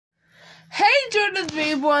Jordan's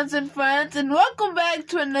newborns and friends, and welcome back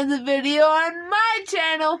to another video on my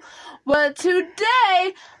channel. But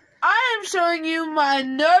today I am showing you my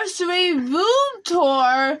nursery room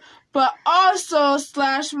tour, but also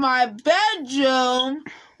 / my bedroom,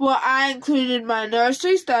 where I included my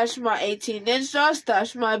nursery / my 18-inch doll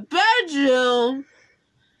 / my bedroom,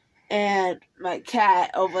 and my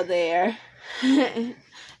cat over there. It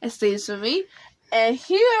stays for me. And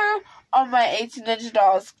here on my 18-inch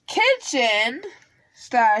doll's kitchen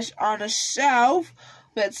 / on a shelf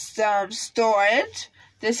with some storage.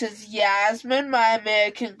 This is Yasmin, my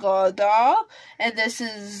American Girl doll, and this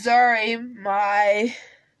is Zuri,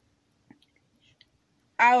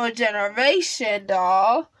 our generation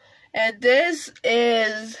doll. And this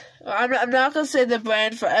is, I'm not gonna say the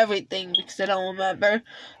brand for everything because I don't remember,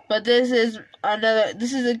 but this is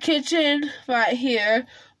a kitchen right here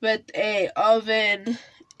with a oven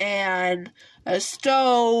and a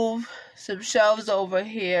stove, some shelves over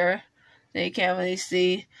here that you can't really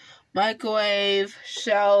see, microwave,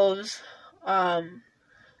 shelves, a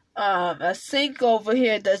sink over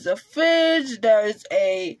here, there's a fridge, there's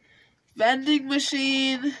a vending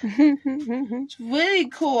machine. It's really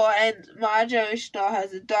cool, and my generation doll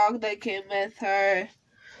has a dog that came with her.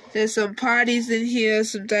 There's some potties in here,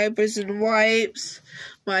 some diapers and wipes,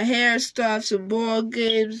 my hair stuff, some board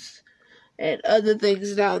games, and other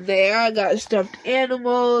things down there. I got stuffed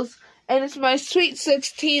animals, and it's my sweet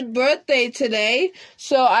 16th birthday today,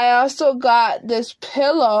 so I also got this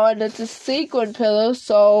pillow, and it's a sequin pillow,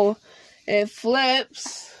 so it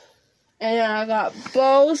flips, and then I got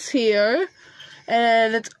bows here,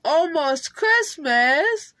 and it's almost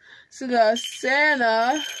Christmas, so I got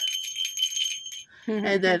Santa,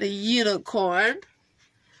 and then a unicorn.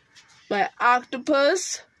 My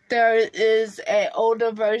octopus. There is an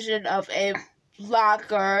older version of a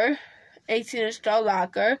locker, 18-inch doll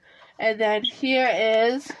locker. And then here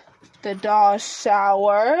is the doll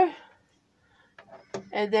shower.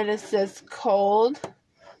 And then it says cold,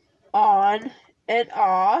 on, and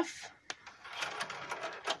off.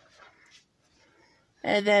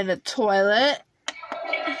 And then a toilet.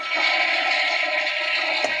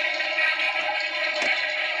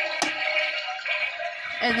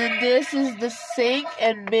 And then this is the sink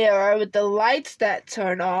and mirror with the lights that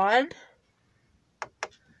turn on.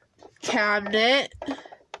 Cabinet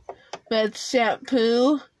with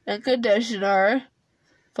shampoo and conditioner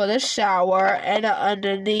for the shower and an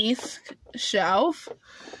underneath shelf.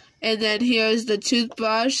 And then here's the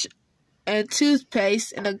toothbrush and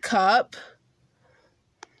toothpaste in a cup.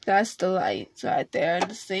 That's the lights right there in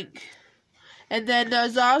the sink. And then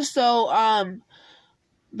there's also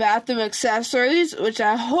bathroom accessories, which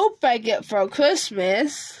I hope I get for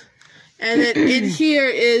Christmas. And then in here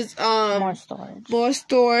is more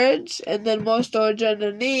storage, and then more storage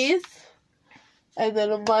underneath, and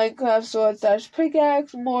then a Minecraft sword /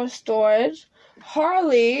 pickaxe, more storage.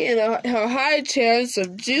 Harley in her high chair and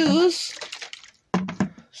some juice.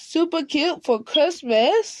 Super cute for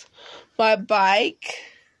Christmas. My bike.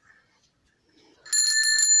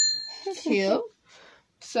 Cute.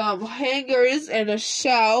 Some hangers and a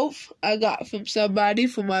shelf I got from somebody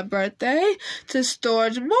for my birthday to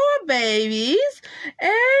storage more babies,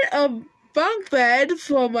 and a bunk bed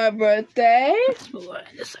for my birthday. Let's move on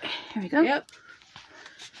this way. Here we go. Yep.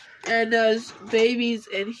 And there's babies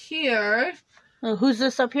in here. Who's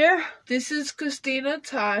this up here? This is Christina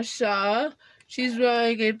Tasha. She's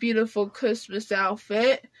wearing a beautiful Christmas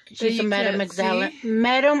outfit. She's a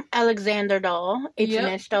Madam Alexander doll,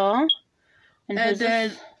 18-inch doll. And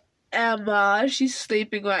then Emma, she's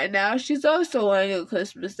sleeping right now. She's also wearing a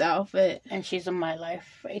Christmas outfit. And she's a My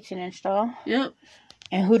Life 18-inch doll. Yep.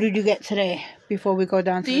 And who did you get today before we go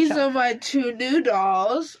down to These the shop? are my two new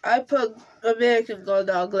dolls. I put American Girl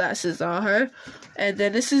doll glasses on her. And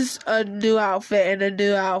then this is a new outfit and a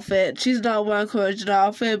new outfit. She's not wearing her original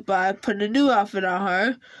outfit, but I put a new outfit on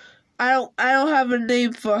her. I don't have a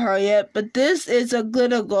name for her yet, but this is a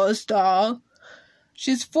Glitter Ghost doll.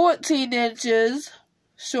 She's 14 inches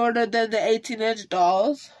shorter than the 18-inch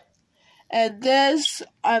dolls. And this,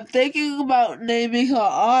 I'm thinking about naming her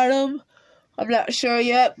Autumn. I'm not sure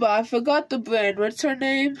yet, but I forgot the brand. What's her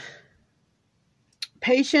name?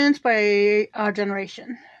 Patience by Our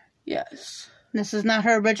Generation. Yes. This is not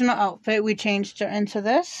her original outfit. We changed her into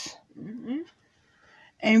this.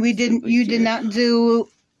 And we didn't. You did not do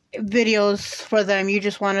videos for them. You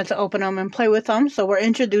just wanted to open them and play with them. So we're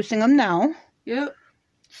introducing them now. Yep.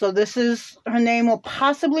 So this is, her name will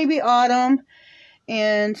possibly be Autumn,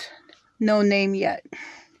 and no name yet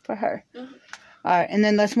for her. Alright, and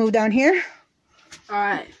then let's move down here.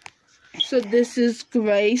 Alright. So this is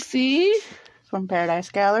Gracie. from Paradise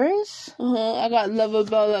Galleries. I got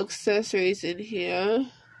Lovabella accessories in here.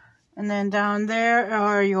 And then down there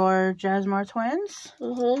are your Jasmine twins.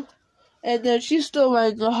 And then she's still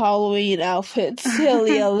wearing a Halloween outfit.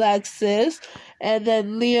 Silly Alexis. And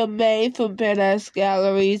then Leah May from Paradise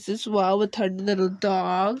Galleries as well with her little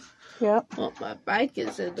dog. Yep. Oh, my bike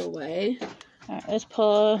is in the way. Alright, let's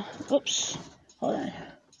pull. Oops. Hold on.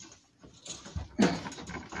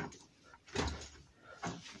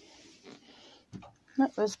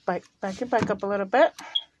 Let's back it back up a little bit.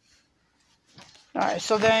 Alright,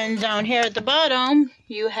 so then down here at the bottom,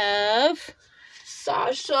 you have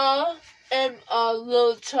Sasha and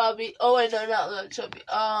Little Chubby. Oh, wait, no, not Little Chubby.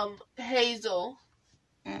 Hazel.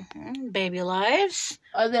 Baby Lives.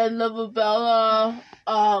 And then Lovabella,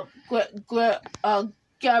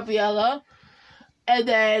 Gabriella. And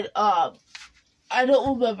then, I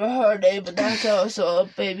don't remember her name, but that's also a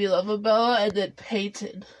baby Lovabella. And then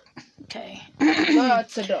Peyton. Okay.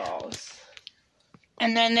 Lots of dolls.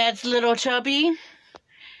 And then that's Little Chubby.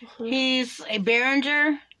 He's a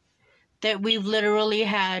Behringer that we've literally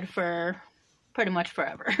had for pretty much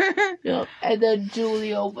forever. Yep. And then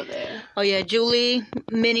Julie over there. Oh yeah, Julie,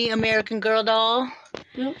 mini American Girl doll.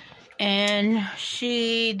 Yep. And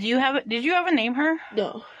did you ever name her?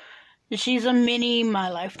 No. She's a mini My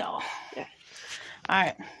Life doll. Yeah.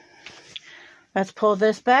 Alright. Let's pull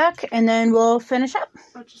this back and then we'll finish up.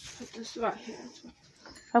 I'll just put this right here.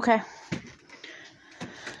 Okay.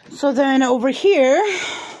 So then over here,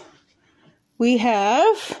 we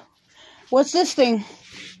have, what's this thing?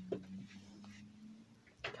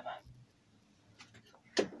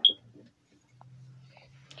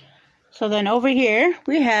 So then over here,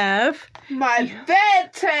 we have my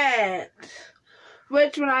bed tent.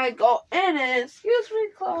 Which when I go in it, excuse me,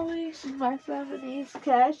 Chloe, she's my 70s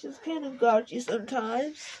cat. She's kind of grouchy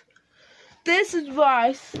sometimes. This is where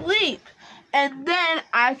I sleep. And then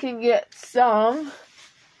I can get some.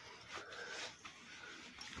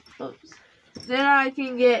 Oops. Then I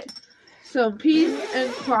can get some peace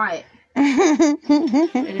and quiet.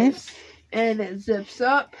 And it zips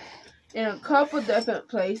up in a couple different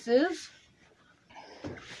places.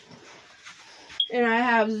 And I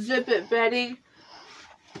have zip it bedding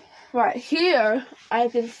right here. I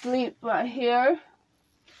can sleep right here.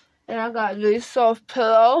 And I got a really soft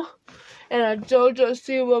pillow. And a JoJo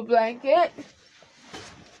Siwa blanket.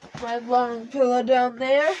 My long pillow down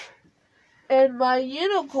there. And my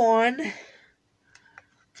unicorn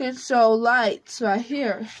can show lights right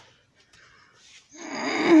here.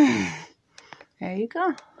 There you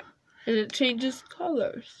go. And it changes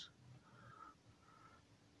colors.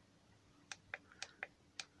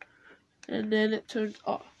 And then it turns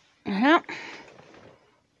off. Yep.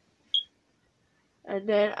 And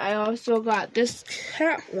then I also got this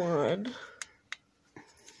cat one.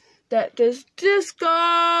 That does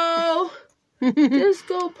disco.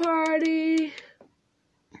 Disco party.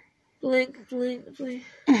 Blink, blink, blink.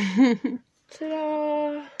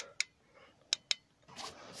 Ta-da.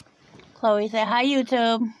 Chloe, say hi,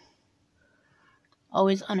 YouTube.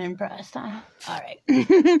 Always unimpressed, huh? Alright.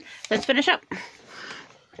 Let's finish up.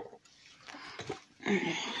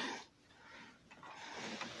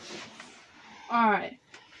 Alright.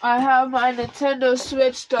 I have my Nintendo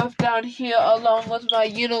Switch stuff down here along with my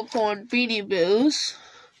unicorn Beanie Boos.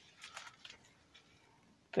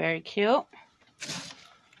 Very cute.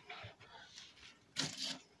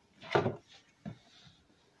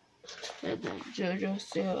 And then JoJo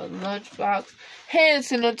Siwa lunchbox. Hand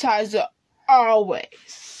sanitizer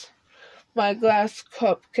always. My glass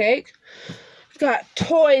cupcake. Got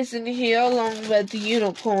toys in here along with the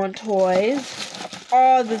unicorn toys.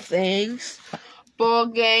 All the things. Ball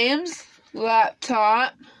games.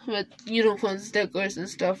 Laptop with unicorn stickers and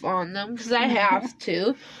stuff on them because I have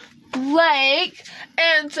to. Blake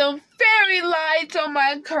and some fairy lights on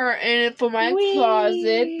my curtain for my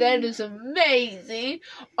closet. That is amazing.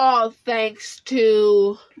 All thanks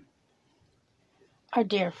to our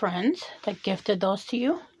dear friends that gifted those to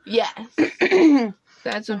you. Yes.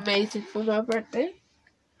 That's amazing for my birthday.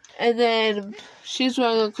 And then she's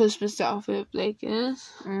wearing a Christmas outfit, Blake is.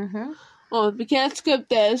 Oh, we can't skip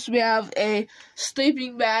this. We have a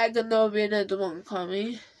sleeping bag and there'll be another one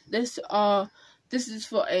coming. This is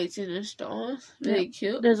for 18-inch dolls. Really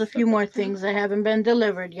cute. There's a few more things that haven't been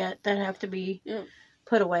delivered yet that have to be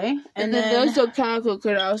put away. And then there's a comical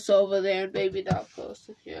cutouts over there and baby doll clothes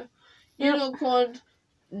in here. Unicorn,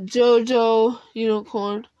 JoJo,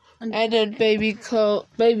 unicorn, and then baby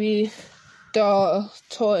doll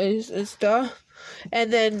toys and stuff.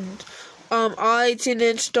 And then all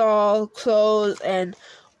 18-inch doll clothes and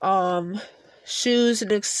shoes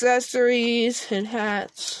and accessories and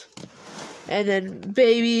hats. and then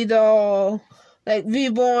baby doll, like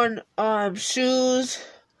reborn shoes,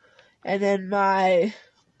 and then my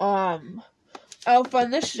Elf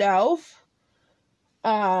on the Shelf,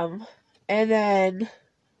 and then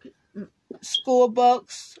school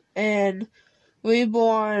books and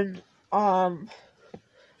reborn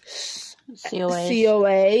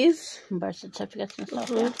COAs, birth certificates and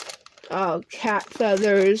stuff. Cat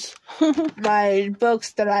feathers, my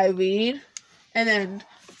books that I read, and then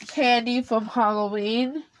candy from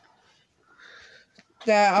Halloween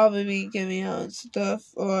that I'll be giving out and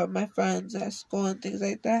stuff, or my friends at school and things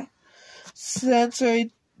like that.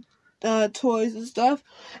 Sensory toys and stuff,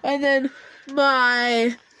 and then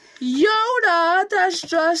my Yoda that's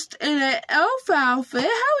dressed in an elf outfit. How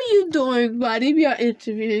are you doing, buddy? We are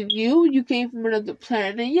interviewing you. You came from another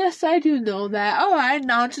planet. Yes, I do know that. Alright,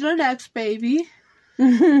 now to the next baby.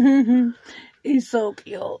 He's so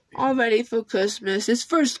cute. All ready for Christmas. His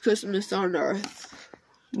first Christmas on Earth.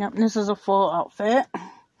 Yep, this is a full outfit.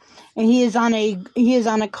 And he is on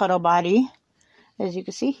a cuddle body. As you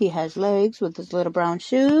can see, he has legs with his little brown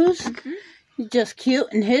shoes. Mm-hmm. He's just cute,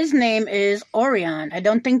 and his name is Orion. I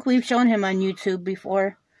don't think we've shown him on YouTube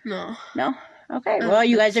before. No. No? Okay, well,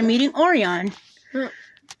 you guys are meeting Orion.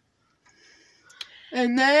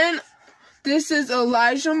 And then, this is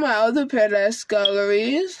Elijah, my other pet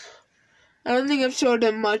sculleries. I don't think I've showed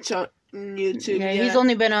him much on YouTube yet. He's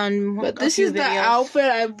only been on But this is the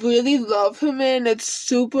outfit I really love him in. It's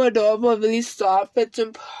super adorable, really soft, fits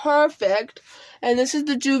him perfect. And this is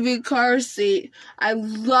the Juvie car seat. I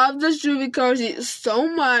love this Juvie car seat so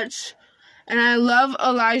much. And I love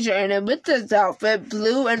Elijah in it with this outfit.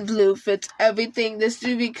 Blue and blue fits everything. This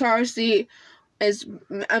Juvie car seat is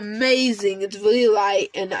amazing. It's really light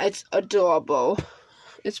and it's adorable.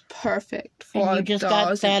 It's perfect for and you just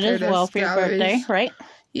got that as well for your birthday, right?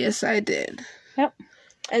 Yes, I did. Yep.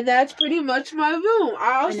 And that's pretty much my room.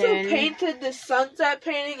 I also painted this sunset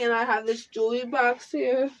painting, and I have this jewelry box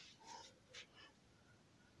here.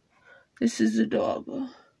 This is adorable.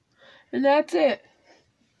 And that's it.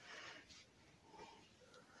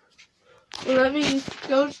 Well, let me,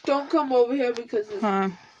 don't come over here because it's...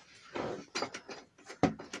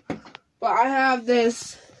 But I have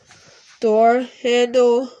this door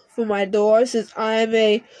handle for my door. It says, I am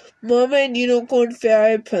a mermaid unicorn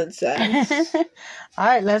fairy princess.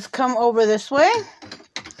 Alright, let's come over this way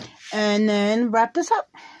and then wrap this up.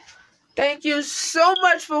 Thank you so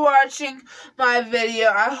much for watching my video.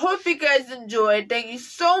 I hope you guys enjoyed. Thank you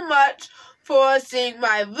so much for seeing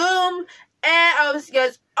my room. And I will see you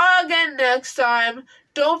guys all again next time.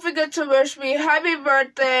 Don't forget to wish me happy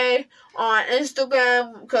birthday on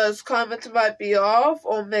Instagram because comments might be off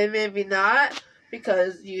or maybe not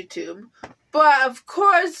because YouTube. But of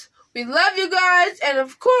course, we love you guys. And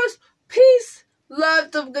of course, peace.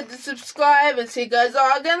 Love, don't forget to subscribe and see you guys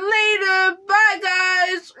all again later. Bye,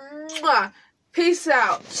 guys. Mwah. Peace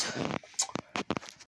out.